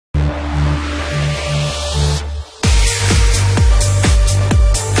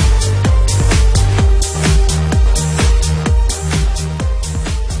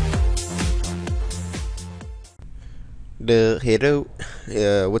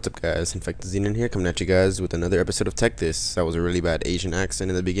Hello, what's up guys, InfectedXenon here, coming at you guys with another episode of Tech This. That was a really bad Asian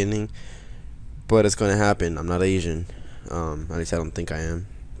accent in the beginning, but it's gonna happen. I'm not Asian, at least I don't think I am.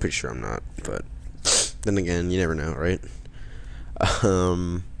 Pretty sure I'm not, but then again, you never know, right?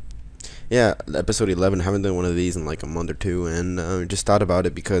 Um, yeah, episode 11, I haven't done one of these in like a month or two, and just thought about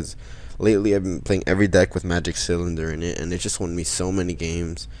it because lately I've been playing every deck with Magic Cylinder in it, and it just won me so many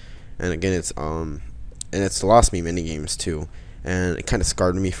games, and again, it's lost me many games too, and it kind of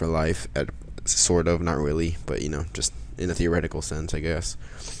scarred me for life. Sort of, not really, but you know, just in a theoretical sense, I guess.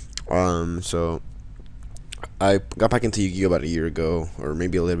 So I got back into Yu-Gi-Oh about a year ago, or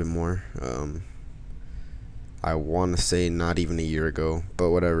maybe a little bit more. I want to say not even a year ago,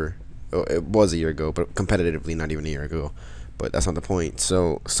 but whatever. Oh, it was a year ago, but competitively not even a year ago. But that's not the point.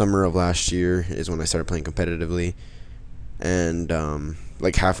 So summer of last year is when I started playing competitively, and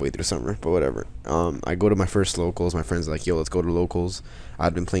like halfway through summer, but whatever. I go to my first locals. My friends are like, yo, let's go to locals.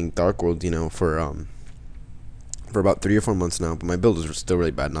 I've been playing Dark World, you know, for about 3 or 4 months now, but my build is still really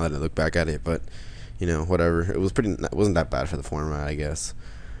bad now that I look back at it. But you know, whatever. It wasn't that bad for the format, I guess.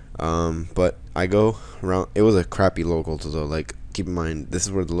 But I go around. It was a crappy locals though. Like, keep in mind, this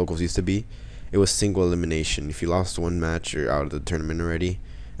is where the locals used to be. It was single elimination. If you lost one match, you're out of the tournament already,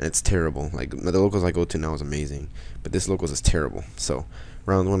 and it's terrible. Like, the locals I go to now is amazing, but this locals is terrible. So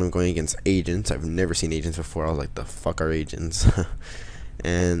round one, I'm going against agents. I've never seen agents before. I was like, the fuck are agents?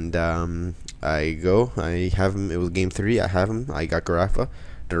 And I have him. It was game 3. I have him. I got Garafa,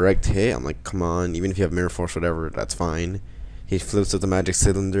 direct hit. I'm like, come on, even if you have mirror force, whatever, that's fine. He flips with the Magic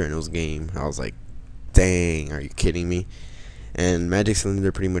Cylinder, and it was game. I was like, dang, are you kidding me? And Magic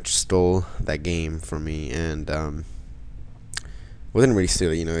Cylinder pretty much stole that game from me, and wasn't really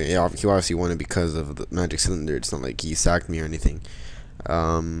steal, you know. He obviously won it because of the Magic Cylinder. It's not like he sacked me or anything.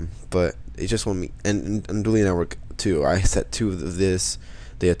 But it just won me. And Dueling Network too. I set 2 of this.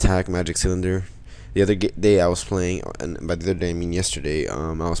 They attack Magic Cylinder. The other day I was playing, and by the other day I mean yesterday.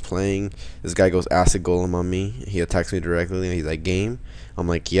 I was playing. This guy goes Acid Golem on me. He attacks me directly, and he's like, game. I'm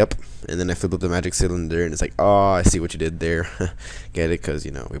like, yep. And then I flip up the Magic Cylinder, and it's like, oh, I see what you did there. Get it? Cause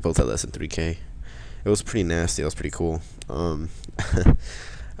you know we both had less than 3K. It was pretty nasty. It was pretty cool. Yeah,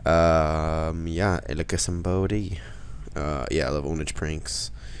 like somebody. Yeah, I love ownage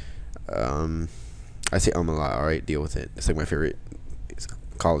pranks. I say a lot. All right, deal with it. It's like my favorite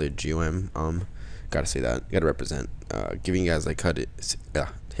college. Gotta say that. Gotta represent. Giving you guys like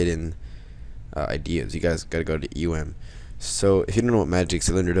hidden ideas. You guys gotta go to So if you don't know what Magic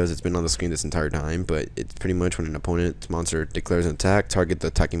Cylinder does, it's been on the screen this entire time, but it's pretty much when an opponent's monster declares an attack, target the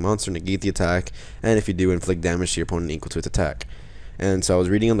attacking monster, negate the attack, and if you do, inflict damage to your opponent equal to its attack. And so I was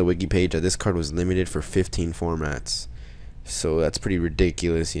reading on the wiki page that this card was limited for 15 formats. So that's pretty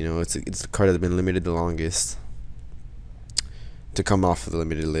ridiculous, you know. It's the card that's been limited the longest to come off of the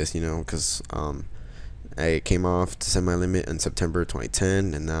limited list, you know, because I came off to semi-limit in September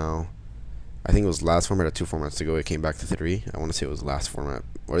 2010, and now I think it was last format or 2 formats ago. It came back to 3. I want to say it was last format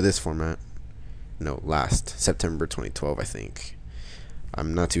or this format. No, last September 2012, I think.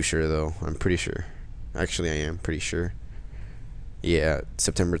 I'm not too sure though. I'm pretty sure. Actually, I am pretty sure. Yeah,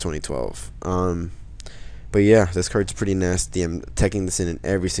 September 2012. But yeah, this card's pretty nasty. I'm teching this in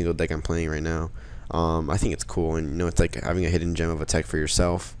every single deck I'm playing right now. I think it's cool, and you know, it's like having a hidden gem of a tech for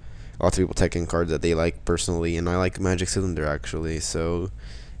yourself. Lots of people teching cards that they like personally, and I like Magic Cylinder actually. So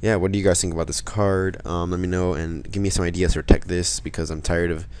yeah, what do you guys think about this card? Let me know and give me some ideas for tech this, because I'm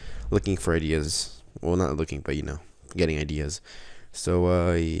tired of looking for ideas. Well, not looking, but you know, getting ideas.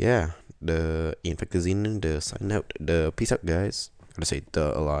 So yeah, the InfectedXenon, the sign out, the peace out, guys. Gotta say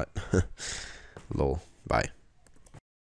the a lot. Lol. Bye.